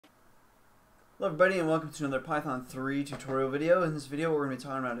Hello everybody and welcome to another Python 3 tutorial video. In this video what we're going to be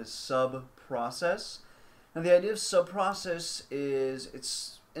talking about is subprocess. Now the idea of subprocess is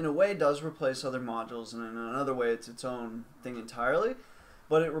it's in a way does replace other modules, and in another way it's its own thing entirely.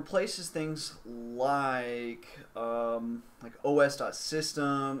 But it replaces things like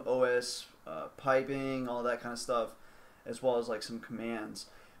os.system, os piping, all that kind of stuff, as well as like some commands.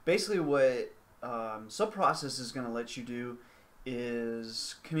 Basically what subprocess is going to let you do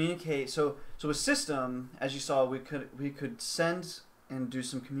is communicate. So a system, as you saw, we could send and do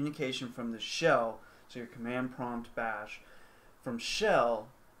some communication from the shell, so your command prompt bash, from shell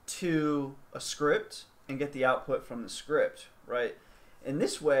to a script and get the output from the script, right? In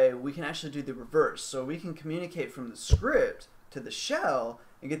this way we can actually do the reverse, so we can communicate from the script to the shell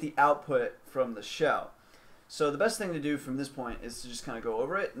and get the output from the shell. So the best thing to do from this point is to just kind of go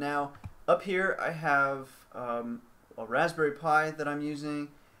over it. Now up here I have a Raspberry Pi that I'm using,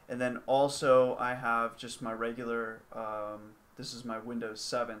 and then also I have just my regular this is my Windows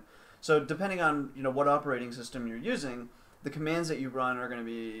 7. So depending on what operating system you're using, the commands that you run are going to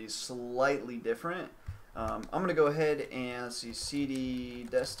be slightly different. I'm going to go ahead and let's see, cd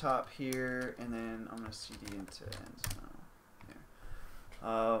desktop here, and then I'm going to cd into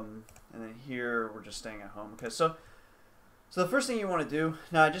and then here we're just staying at home. Okay, so the first thing you want to do,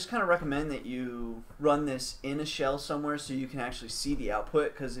 now I just kind of recommend that you run this in a shell somewhere so you can actually see the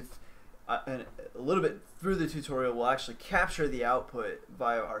output, because if a little bit through the tutorial we'll actually capture the output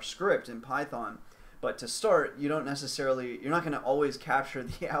via our script in Python. But to start, you're not going to always capture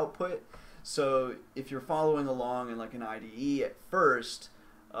the output. So if you're following along in like an IDE at first,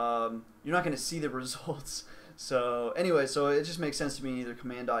 you're not going to see the results. So anyway, so it just makes sense to me, either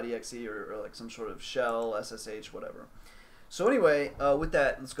cmd.exe or like some sort of shell, SSH, whatever. So anyway, with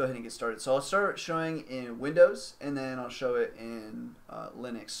that, let's go ahead and get started. So I'll start showing in Windows, and then I'll show it in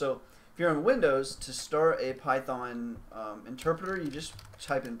Linux. So if you're in Windows, to start a Python interpreter, you just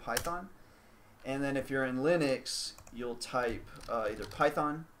type in Python. And then if you're in Linux, you'll type either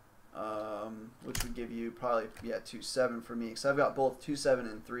Python, which would give you probably 2.7 for me, because I've got both 2.7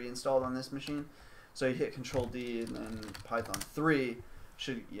 and 3 installed on this machine. So you hit Control D, and then Python 3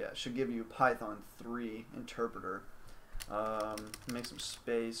 should give you Python 3 interpreter. Make some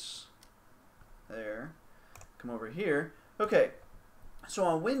space there. Come over here. Okay, so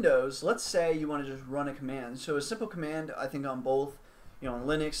on Windows, let's say you want to just run a command. So a simple command, I think on both, on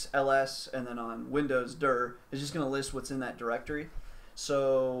Linux, ls, and then on Windows, dir, is just going to list what's in that directory.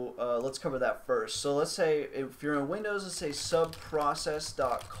 So let's cover that first. So let's say if you're in Windows, let's say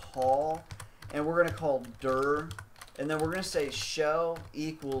subprocess.call, and we're going to call dir, and then we're going to say shell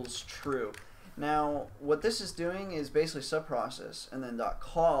equals true. Now what this is doing is basically subprocess, and then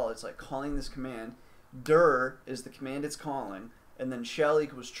 .call, it's like calling this command. Dir is the command it's calling, and then shell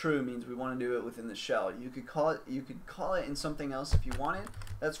equals true means we want to do it within the shell. You could call it in something else if you wanted.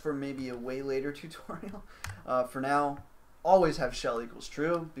 That's for maybe a way later tutorial. For now, always have shell equals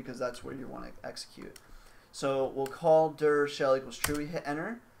true, because that's where you want to execute. So we'll call dir shell equals true. We hit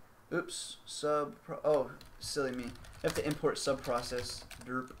enter. Oops, oh, silly me. I have to import subprocess.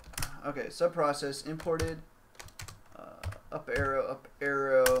 Derp. Okay, subprocess imported. Up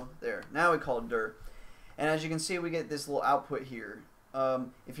arrow, there. Now we call it dir. And as you can see, we get this little output here.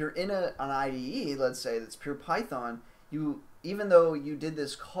 If you're in an IDE, let's say, that's pure Python, even though you did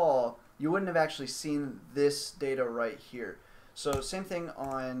this call, you wouldn't have actually seen this data right here. So same thing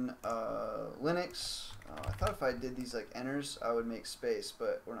on Linux. I thought if I did these like enters, I would make space,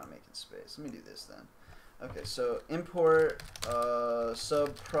 but we're not making space. Let me do this then. Okay, so import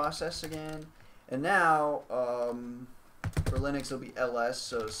subprocess again, and now for Linux it'll be ls,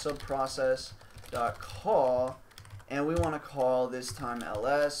 so subprocess.call, and we want to call this time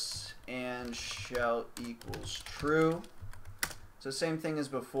ls and shell equals true. So same thing as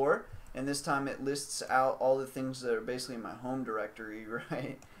before, and this time it lists out all the things that are basically in my home directory,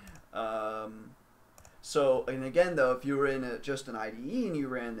 right? So, and again though, if you were in just an IDE and you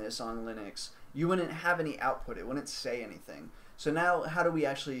ran this on Linux, you wouldn't have any output. It wouldn't say anything. So now how do we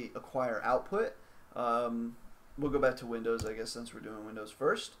actually acquire output? We'll go back to Windows, I guess, since we're doing Windows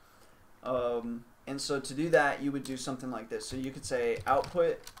first. And so to do that, you would do something like this. So you could say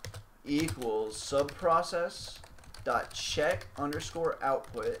output equals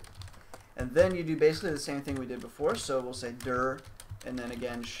subprocess.check_output, and then you do basically the same thing we did before. So we'll say dir, and then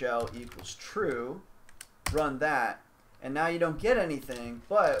again shell equals true. Run that, and now you don't get anything,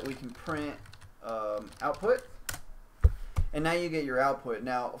 but we can print output, and now you get your output.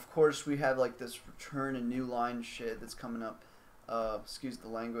 Now of course we have like this return a new line shit that's coming up, excuse the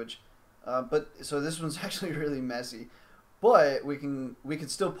language, but so this one's actually really messy. but we can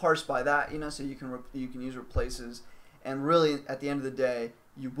still parse by that, you know. So you can use replaces, and really at the end of the day,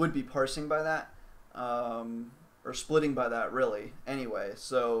 you would be parsing by that, or splitting by that, really. Anyway,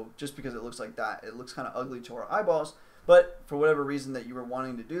 so just because it looks like that, it looks kind of ugly to our eyeballs. But for whatever reason that you were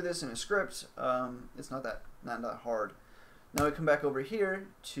wanting to do this in a script, it's not that hard. Now we come back over here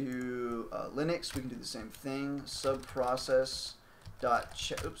to Linux. We can do the same thing. Subprocess dot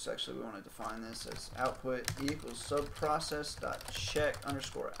check. Oops, actually we want to define this as output equals subprocess dot check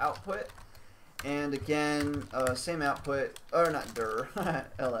underscore output. And again, same output, or not dir,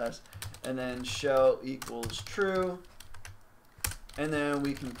 ls, and then shell equals true. And then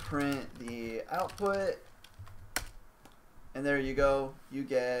we can print the output. And there you go. You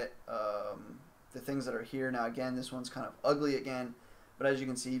get the things that are here. Now again, this one's kind of ugly again, but as you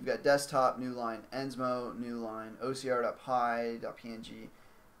can see, you've got desktop, new line, ensmo, new line, ocr.py.png,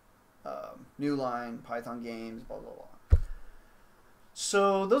 new line, Python games, blah, blah, blah.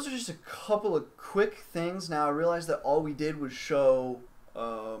 So those are just a couple of quick things. Now I realized that all we did was show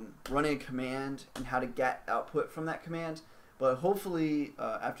running a command and how to get output from that command, but hopefully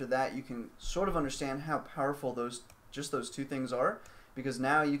after that you can sort of understand how powerful those two things are, because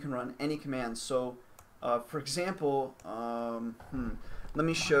now you can run any command. So for example, let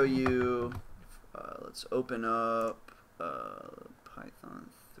me show you, let's open up Python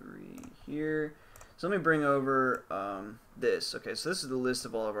 3 here. So let me bring over this. Okay, so this is the list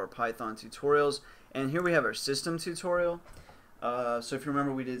of all of our Python tutorials, and here we have our system tutorial. So if you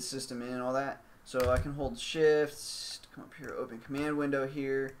remember, we did system in and all that. So I can hold shift, come up here, open command window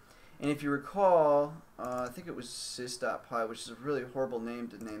here. And if you recall, I think it was sys.py, which is a really horrible name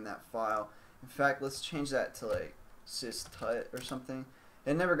to name that file. In fact, let's change that to like sys.tut or something.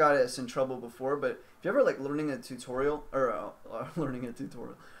 It never got us in trouble before, but if you ever like learning a tutorial, or learning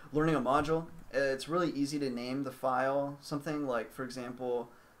a module, it's really easy to name the file something. Like, for example,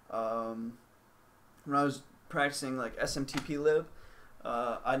 when I was practicing like smtplib,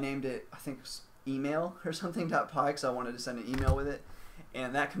 I named it, I think, email or something .py, because I wanted to send an email with it.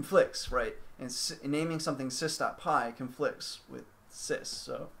 And that conflicts, right? And naming something sys.py conflicts with sys.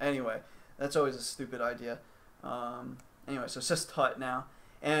 So anyway, that's always a stupid idea. Anyway, so sys.tut now.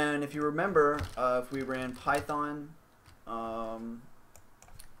 And if you remember, if we ran Python and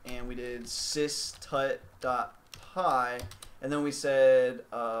we did sys.tut.py, and then we said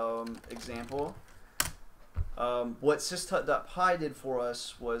example, what sys.tut.py did for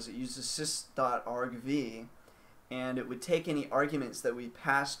us was it used the sys.argv, and it would take any arguments that we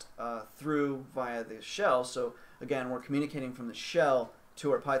passed through via the shell. So again, we're communicating from the shell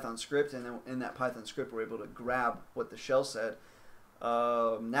to our Python script, and then in that Python script we're able to grab what the shell said.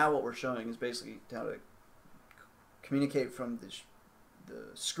 Now what we're showing is basically how to communicate from the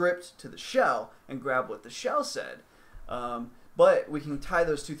script to the shell and grab what the shell said. But we can tie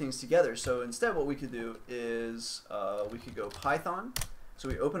those two things together. So instead what we could do is we could go Python. So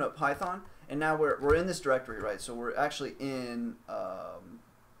we open up Python, and now we're in this directory, right? So we're actually in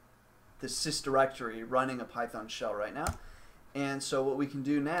the sys directory running a Python shell right now. And so what we can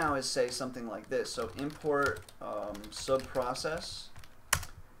do now is say something like this. So import subprocess,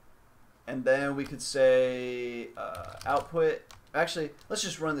 and then we could say output. Actually, let's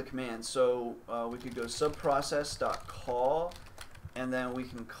just run the command. So we could go subprocess.call, and then we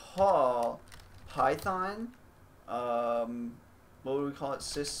can call Python. What would we call it?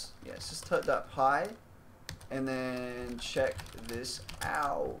 sys.tut.py, and then check this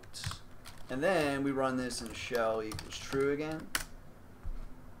out. And then we run this in shell equals true again.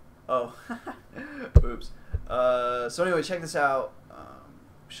 Oh, oops. So anyway, check this out.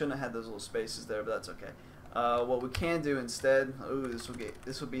 Shouldn't have had those little spaces there, but that's okay. What we can do instead, ooh, this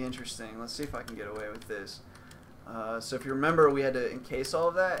will be interesting. Let's see if I can get away with this. So if you remember, we had to encase all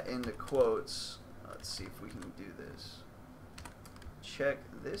of that into quotes. Let's see if we can do this. Check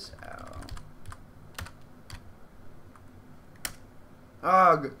this out.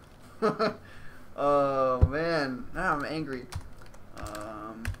 Ugh. Oh man, now I'm angry.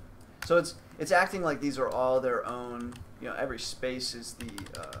 So it's acting like these are all their own. You know, every space is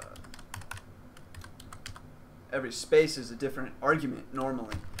a different argument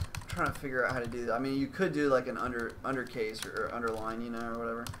normally. I'm trying to figure out how to do that. I mean, you could do like an undercase or underline, you know, or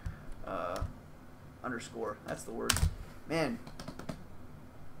whatever. Underscore. That's the word. Man.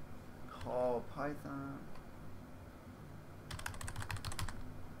 Call Python.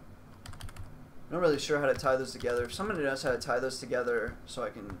 I'm not really sure how to tie those together. If somebody knows how to tie those together, so I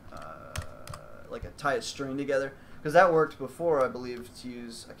can tie a string together, because that worked before, I believe, to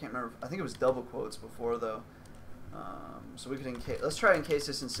use. I can't remember. I think it was double quotes before though. So we could let's try encase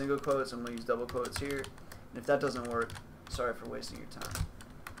this in single quotes, and we'll use double quotes here. And if that doesn't work, Sorry for wasting your time.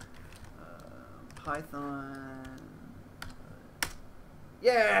 Python.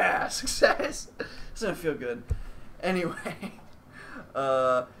 Yeah, success. Doesn't feel good. Anyway,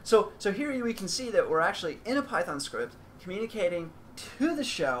 so here we can see that we're actually in a Python script communicating to the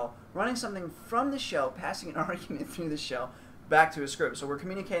shell, running something from the shell, passing an argument through the shell back to a script. So we're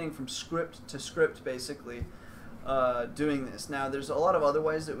communicating from script to script, basically, doing this. Now, there's a lot of other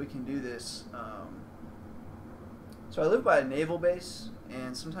ways that we can do this. So I live by a naval base,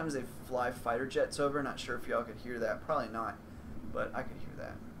 and sometimes they fly fighter jets over. Not sure if y'all could hear that. Probably not, but I could hear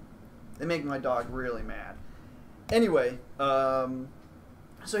that. They make my dog really mad. Anyway, so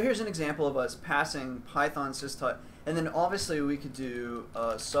here's an example of us passing Python systut, and then obviously we could do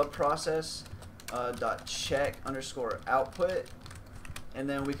subprocess dot check underscore output, and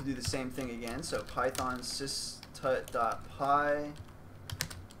then we could do the same thing again. So Python systut dot py.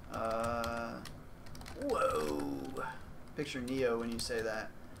 Whoa! Picture Neo when you say that.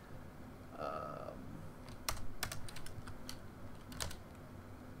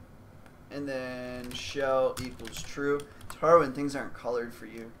 And then shell equals true. It's hard when things aren't colored for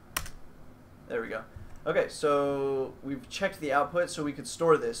you. There we go. Okay, so we've checked the output, so we could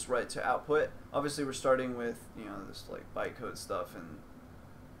store this right to output. Obviously, we're starting with, you know, this like bytecode stuff and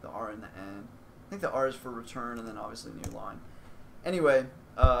the R in the end. I think the R is for return, and then obviously new line. Anyway,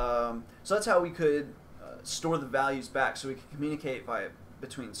 so that's how we could store the values back, so we can communicate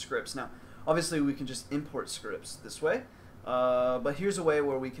between scripts. Now, obviously, we can just import scripts this way. But here's a way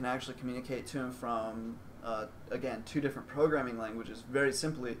where we can actually communicate to and from, again, 2 different programming languages very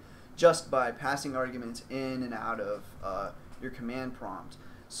simply, just by passing arguments in and out of your command prompt.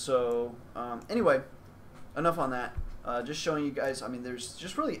 So anyway, enough on that. Just showing you guys, I mean, there's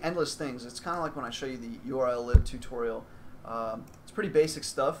just really endless things. It's kind of like when I show you the URL lib tutorial. It's pretty basic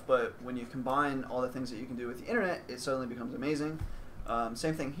stuff, but when you combine all the things that you can do with the internet, it suddenly becomes amazing.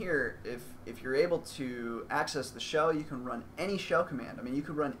 Same thing here. If you're able to access the shell, you can run any shell command. I mean, you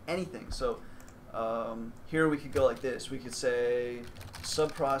could run anything. So here we could go like this. We could say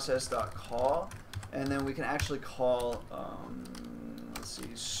subprocess.call, and then we can actually call, let's see,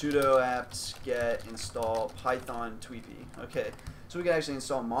 sudo apt get install python tweepy. Okay, so we can actually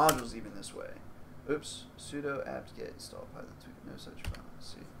install modules even this way. Oops, sudo apt get install python tweepy. No such file.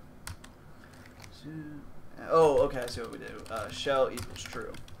 Let's see. Oh, okay, I see what we do. Shell equals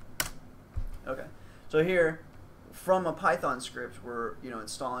true. Okay, so here, from a Python script, we're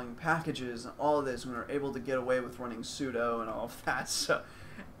installing packages and all of this, and we're able to get away with running sudo and all of that. So,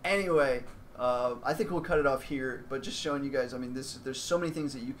 anyway, I think we'll cut it off here. But just showing you guys, I mean, there's so many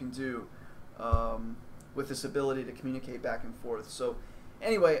things that you can do with this ability to communicate back and forth. So,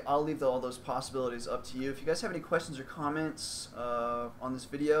 anyway, I'll leave all those possibilities up to you. If you guys have any questions or comments on this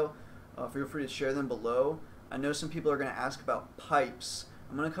video, feel free to share them below. I know some people are going to ask about pipes.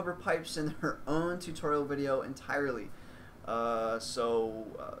 I'm going to cover pipes in their own tutorial video entirely. Eventually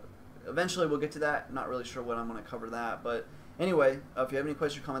we'll get to that. I'm not really sure when I'm going to cover that. But anyway, if you have any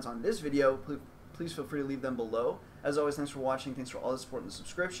questions or comments on this video, please feel free to leave them below. As always, thanks for watching. Thanks for all the support and the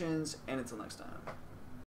subscriptions. And until next time.